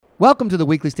Welcome to the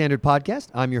Weekly Standard Podcast.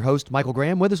 I'm your host, Michael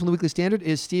Graham. With us on the Weekly Standard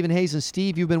is Stephen Hayes. And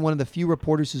Steve, you've been one of the few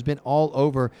reporters who's been all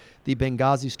over the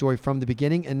Benghazi story from the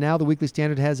beginning. And now the Weekly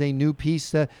Standard has a new piece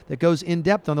that goes in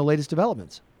depth on the latest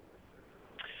developments.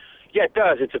 Yeah, it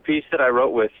does. It's a piece that I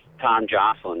wrote with Tom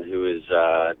Jocelyn, who is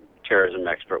a terrorism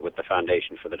expert with the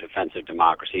Foundation for the Defense of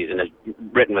Democracies, and has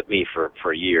written with me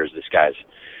for years. This guy's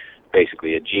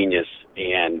basically a genius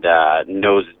and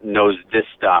knows this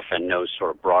stuff and knows sort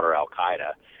of broader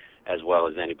Al-Qaeda as well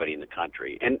as anybody in the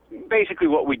country. And basically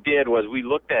what we did was we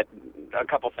looked at a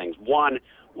couple things. One,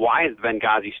 why is the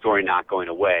Benghazi story not going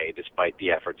away despite the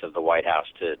efforts of the White House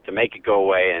to make it go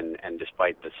away and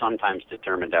despite the sometimes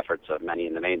determined efforts of many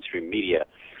in the mainstream media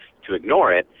to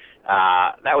ignore it?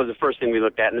 That was the first thing we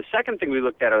looked at. And the second thing we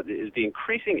looked at is the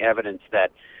increasing evidence that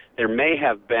there may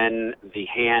have been the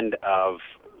hand of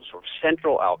sort of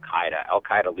central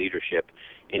Al-Qaeda leadership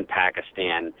in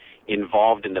Pakistan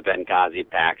involved in the Benghazi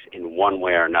attacks in one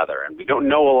way or another. And we don't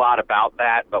know a lot about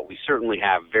that, but we certainly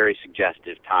have very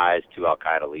suggestive ties to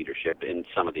Al-Qaeda leadership in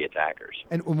some of the attackers.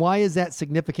 And why is that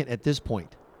significant at this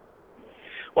point?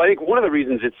 Well, I think one of the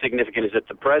reasons it's significant is that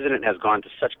the president has gone to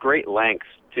such great lengths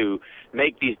to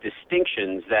make these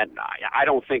distinctions that I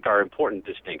don't think are important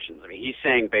distinctions. I mean, he's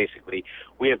saying basically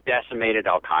we have decimated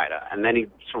Al-Qaeda, and then he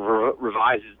sort of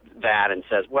revises that and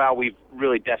says, well, we've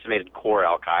really decimated core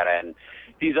Al-Qaeda, and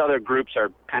these other groups are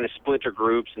kind of splinter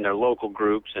groups, and they're local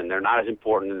groups, and they're not as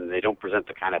important, and they don't present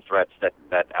the kind of threats that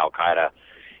Al-Qaeda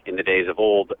in the days of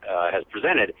old has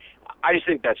presented. I just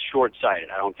think that's short-sighted.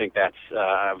 I don't think that's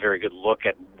a very good look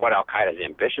at what Al-Qaeda's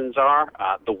ambitions are,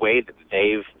 the way that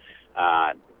they've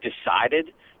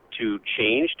decided to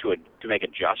change, to make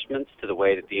adjustments to the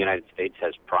way that the United States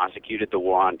has prosecuted the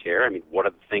war on terror. I mean, one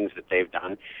of the things that they've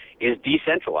done is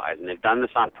decentralize, and they've done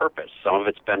this on purpose. Some of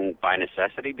it's been by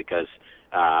necessity because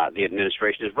the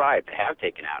administration is right. They have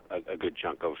taken out a good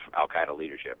chunk of Al-Qaeda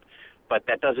leadership. But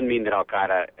that doesn't mean that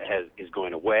Al-Qaeda is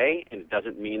going away, and it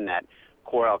doesn't mean that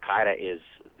core Al-Qaeda is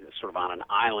sort of on an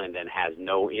island and has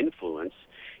no influence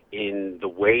in the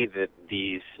way that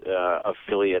these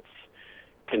affiliates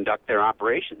conduct their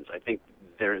operations. I think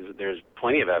there's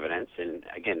plenty of evidence, and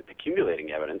again, accumulating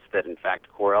evidence, that in fact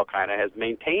core Al-Qaeda has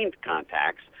maintained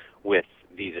contacts with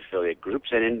these affiliate groups,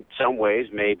 and in some ways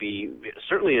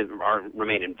certainly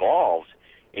remain involved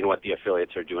in what the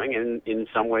affiliates are doing, and in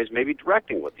some ways maybe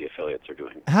directing what the affiliates are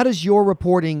doing. How does your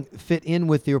reporting fit in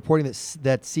with the reporting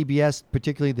that CBS,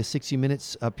 particularly the 60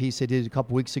 Minutes piece they did a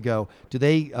couple weeks ago? Do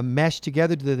they mesh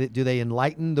together? Do they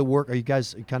enlighten the work? Are you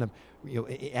guys kind of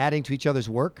adding to each other's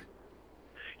work?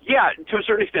 Yeah, to a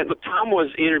certain extent. Look, Tom was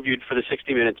interviewed for the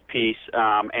 60 Minutes piece,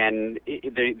 and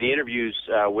the interviews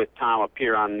with Tom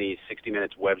appear on the 60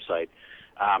 Minutes website.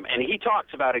 And he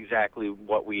talks about exactly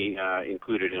what we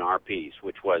included in our piece,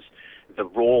 which was the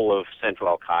role of Central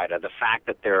Al-Qaeda, the fact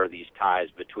that there are these ties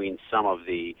between some of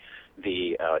the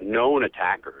known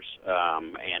attackers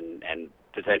and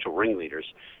potential ringleaders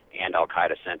and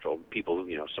Al-Qaeda Central, people,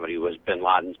 somebody who was bin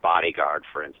Laden's bodyguard,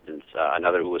 for instance,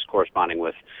 another who was corresponding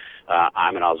with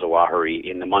Ayman al-Zawahiri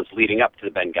in the months leading up to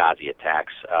the Benghazi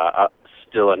attacks,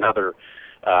 still another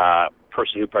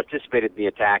person who participated in the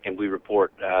attack, and we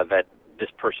report that this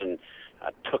person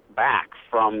took back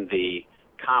from the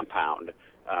compound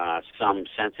some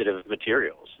sensitive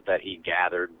materials that he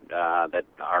gathered that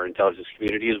our intelligence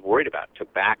community is worried about,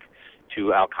 took back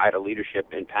to Al-Qaeda leadership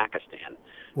in Pakistan.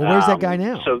 Well, where's that guy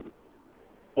now? So,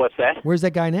 what's that? Where's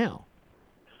that guy now?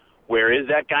 Where is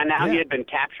that guy now? Yeah. He had been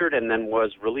captured and then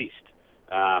was released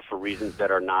for reasons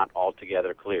that are not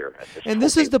altogether clear at this point. And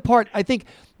this is the part, I think,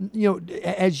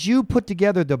 as you put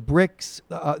together the bricks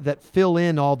that fill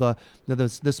in all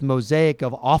this mosaic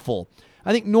of awful,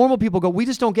 I think normal people go, we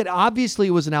just don't get it. Obviously, it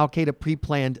was an Al-Qaeda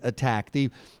pre-planned attack. The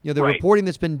Right. reporting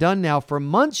that's been done now for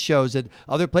months shows that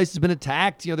other places have been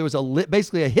attacked. There was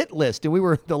basically a hit list, and we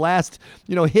were the last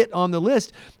hit on the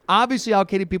list. Obviously,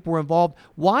 Al-Qaeda people were involved.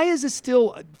 Why is this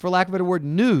still, for lack of a better word,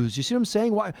 news? You see what I'm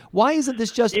saying? Why isn't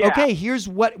this just, okay, here's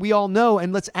what we all know,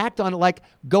 and let's act on it like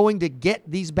going to get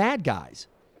these bad guys?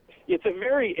 It's a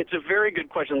very good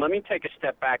question. Let me take a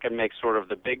step back and make sort of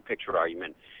the big picture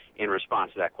argument in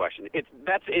response to that question.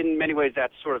 That's in many ways,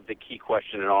 that's sort of the key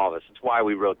question in all this. It's why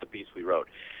we wrote the piece we wrote.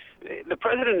 The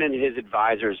president and his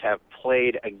advisors have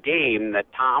played a game that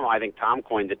I think Tom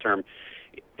coined the term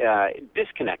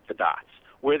disconnect the dots,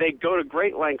 where they go to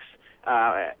great lengths,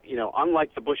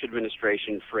 unlike the Bush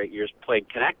administration for 8 years played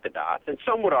connect the dots. And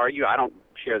some would argue, I don't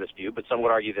share this view, but some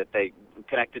would argue that they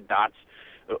connected dots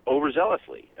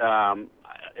overzealously.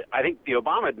 I think the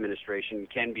Obama administration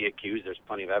can be accused, there's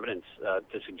plenty of evidence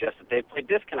to suggest that they play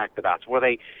disconnect the dots, where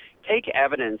they take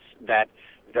evidence that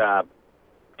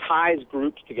ties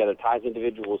groups together, ties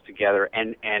individuals together,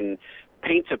 and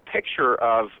paints a picture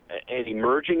of an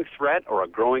emerging threat or a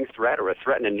growing threat or a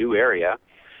threat in a new area,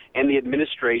 and the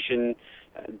administration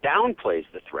downplays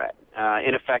the threat.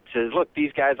 In effect, says, "Look,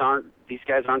 these guys aren't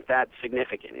that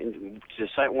significant." And to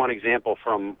cite one example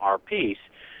from our piece,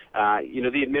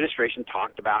 the administration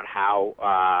talked about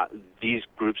how these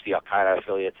groups, the Al-Qaeda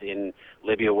affiliates in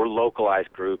Libya, were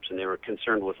localized groups, and they were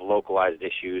concerned with localized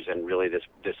issues, and really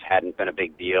this hadn't been a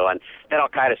big deal, and that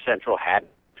Al-Qaeda Central had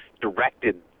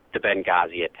directed the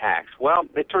Benghazi attacks. Well,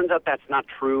 it turns out that's not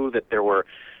true, that there were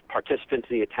participants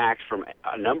in the attacks from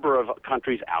a number of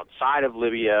countries outside of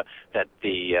Libya, that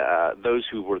those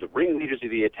who were the ringleaders of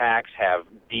the attacks have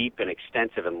deep and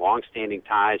extensive and long-standing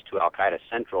ties to Al-Qaeda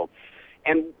Central.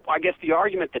 And I guess the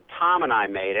argument that Tom and I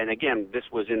made, and again, this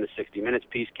was in the 60 Minutes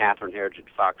piece, Catherine Herridge at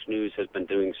Fox News has been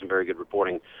doing some very good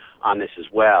reporting on this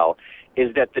as well,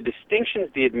 is that the distinctions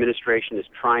the administration is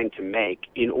trying to make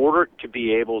in order to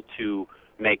be able to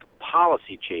make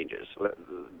policy changes,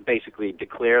 basically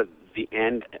declare the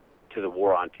end to the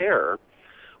war on terror,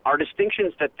 are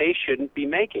distinctions that they shouldn't be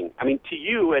making. I mean, to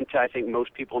you and to, I think,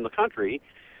 most people in the country,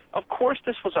 of course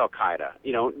this was Al-Qaeda,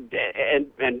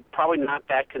 and probably not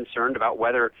that concerned about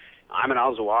whether Ayman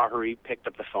al-Zawahiri picked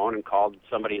up the phone and called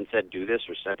somebody and said, do this,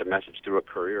 or sent a message through a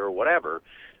courier or whatever.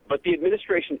 But the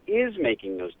administration is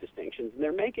making those distinctions, and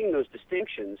they're making those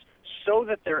distinctions so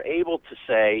that they're able to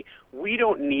say, we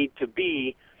don't need to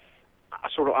be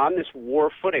sort of on this war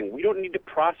footing. We don't need to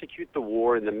prosecute the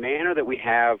war in the manner that we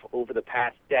have over the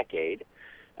past decade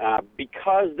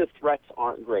because the threats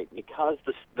aren't great, because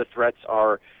the threats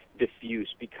are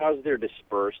diffuse, because they're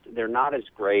dispersed, they're not as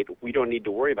great, we don't need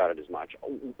to worry about it as much.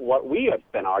 What we have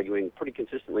been arguing pretty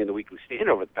consistently in the Weekly Stand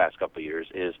over the past couple of years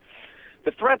is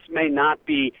the threats may not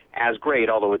be as great,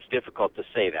 although it's difficult to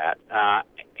say that,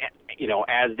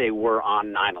 as they were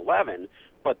on 9/11,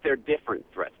 but they're different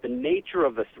threats. The nature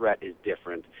of the threat is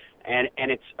different, and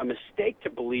it's a mistake to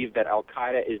believe that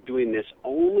Al-Qaeda is doing this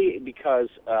only because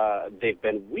they've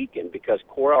been weakened, because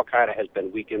core Al-Qaeda has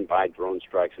been weakened by drone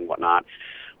strikes and whatnot,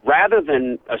 rather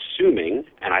than assuming,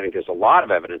 and I think there's a lot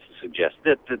of evidence to suggest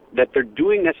that they're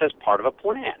doing this as part of a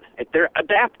plan. They're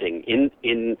adapting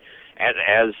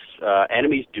as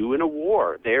enemies do in a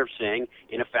war. They're saying,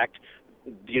 in effect,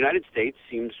 the United States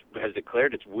has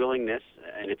declared its willingness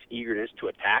and its eagerness to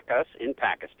attack us in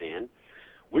Pakistan.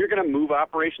 We're going to move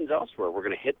operations elsewhere. We're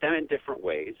going to hit them in different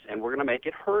ways, and we're going to make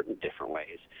it hurt in different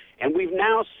ways. And we've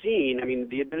now seen,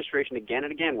 the administration again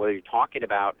and again, whether you're talking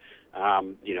about,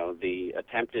 the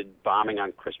attempted bombing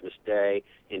on Christmas Day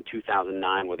in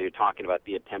 2009, whether you're talking about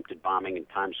the attempted bombing in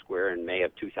Times Square in May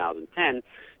of 2010,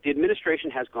 the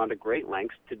administration has gone to great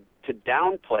lengths to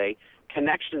downplay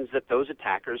connections that those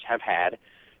attackers have had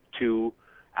to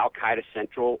Al-Qaeda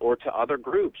Central or to other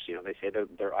groups. They say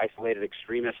they're isolated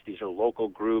extremists. These are local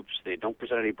groups. They don't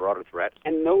present any broader threat.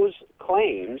 And those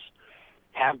claims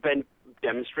have been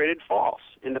demonstrated false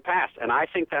in the past. And I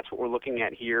think that's what we're looking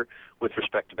at here with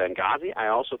respect to Benghazi. I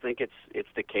also think it's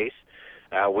the case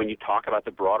when you talk about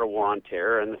the broader war on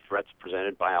terror and the threats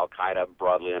presented by Al-Qaeda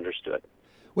broadly understood.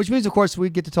 Which means, of course, we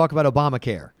get to talk about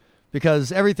Obamacare,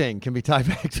 because everything can be tied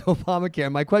back to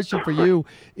Obamacare. My question for you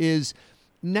is,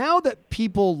 now that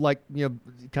people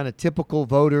kind of typical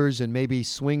voters and maybe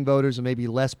swing voters and maybe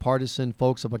less partisan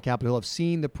folks up on Capitol Hill have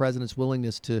seen the president's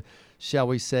willingness to, shall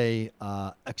we say,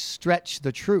 stretch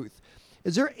the truth,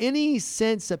 is there any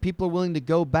sense that people are willing to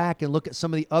go back and look at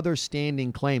some of the other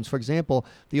standing claims, for example,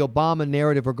 the Obama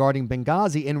narrative regarding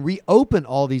Benghazi, and reopen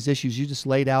all these issues you just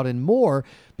laid out and more,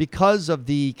 because of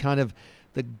the kind of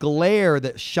the glare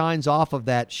that shines off of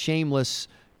that shameless,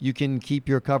 you can keep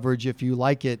your coverage if you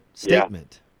like it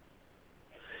statement?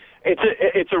 Yeah.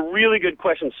 It's a really good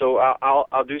question. So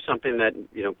I'll do something that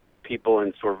people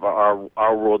in sort of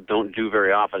our world don't do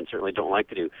very often, certainly don't like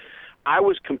to do. I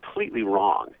was completely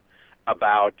wrong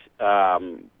about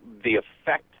the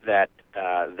effect that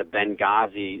the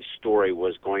Benghazi story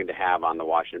was going to have on the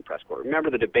Washington press corps. Remember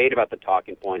the debate about the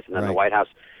talking points, and then the White House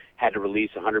had to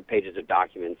release 100 pages of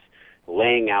documents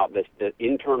laying out the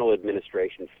internal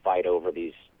administration fight over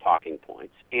these talking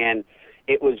points. And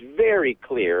it was very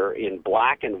clear in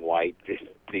black and white,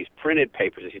 these printed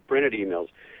papers, these printed emails,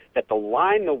 that the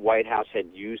line the White House had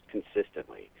used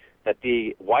consistently, that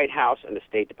the White House and the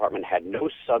State Department had no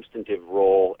substantive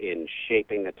role in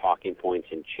shaping the talking points,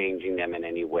 in changing them in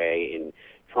any way, in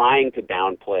trying to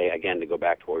downplay, again, to go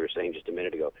back to what we were saying just a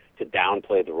minute ago, to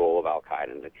downplay the role of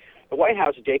Al-Qaeda. The White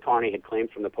House, Jay Carney had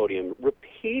claimed from the podium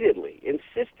repeatedly,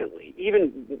 insistently,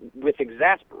 even with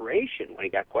exasperation when he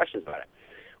got questions about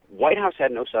it, White House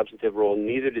had no substantive role,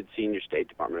 neither did senior State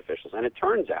Department officials. And it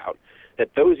turns out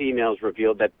that those emails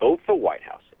revealed that both the White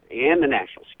House and the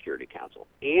National Security Council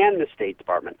and the State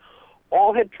Department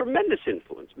all had tremendous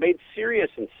influence, made serious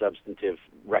and substantive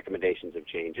recommendations of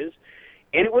changes,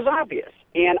 and it was obvious.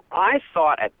 And I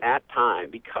thought at that time,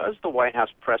 because the White House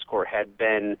press corps had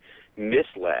been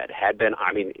misled,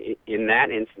 in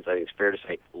that instance, I think it's fair to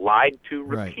say, lied to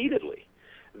repeatedly,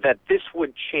 that this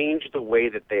would change the way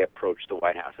that they approached the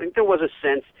White House. I think there was a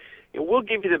sense, we'll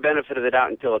give you the benefit of the doubt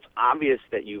until it's obvious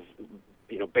that you've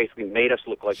basically made us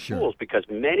look like fools, because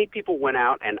many people went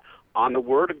out and, on the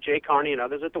word of Jay Carney and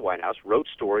others at the White House, wrote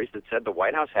stories that said the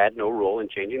White House had no role in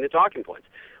changing the talking points.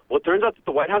 Well, it turns out that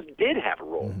the White House did have a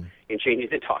role in changing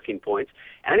the talking points,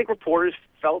 and I think reporters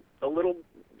felt a little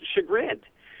chagrined.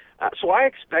 So I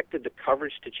expected the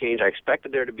coverage to change. I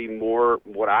expected there to be more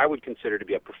what I would consider to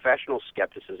be a professional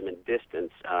skepticism and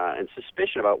distance and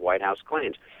suspicion about White House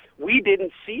claims. We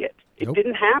didn't see it. It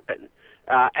didn't happen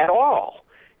at all.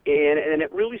 And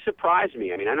it really surprised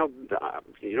me. I mean, I know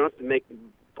you don't have to make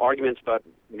arguments about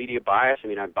media bias. I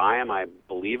mean, I buy them. I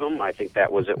believe them. I think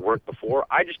that was at work before.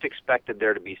 I just expected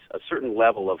there to be a certain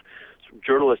level of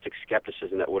journalistic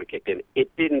skepticism that would have kicked in. It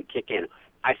didn't kick in.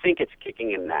 I think it's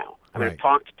kicking in now. I mean, I've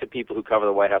talked to people who cover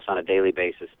the White House on a daily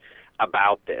basis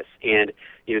about this. And,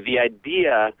 the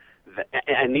idea that,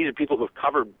 and these are people who have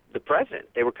covered the president.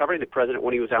 They were covering the president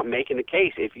when he was out making the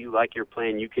case. If you like your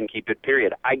plan, you can keep it,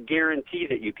 period. I guarantee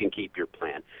that you can keep your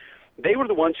plan. They were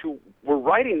the ones who were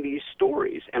writing these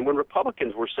stories. And when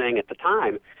Republicans were saying at the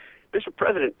time, Mr.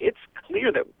 President, it's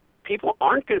clear that people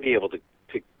aren't going to be able to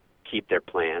keep their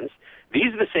plans.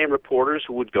 These are the same reporters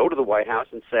who would go to the White House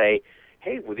and say,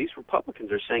 hey, well, these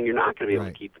Republicans are saying you're not going to be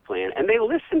able to keep the plan. And they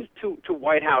listened to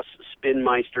White House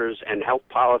spinmeisters and health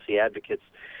policy advocates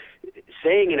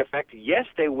saying, in effect, yes,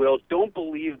 they will. Don't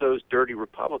believe those dirty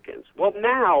Republicans. Well,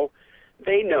 now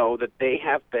they know that they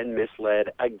have been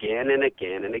misled again and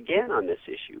again and again on this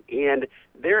issue. And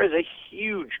there is a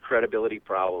huge credibility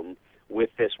problem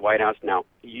with this White House. Now,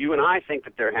 you and I think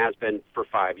that there has been for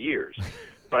 5 years.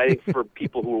 But I think for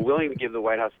people who are willing to give the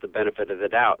White House the benefit of the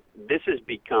doubt, this has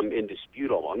become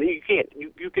indisputable. I mean,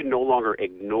 you can no longer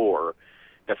ignore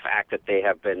the fact that they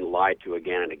have been lied to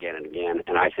again and again and again,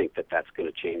 and I think that that's going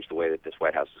to change the way that this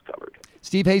White House is covered.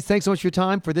 Steve Hayes, thanks so much for your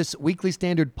time for this Weekly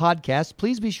Standard podcast.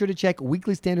 Please be sure to check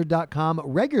weeklystandard.com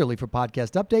regularly for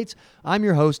podcast updates. I'm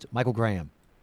your host, Michael Graham.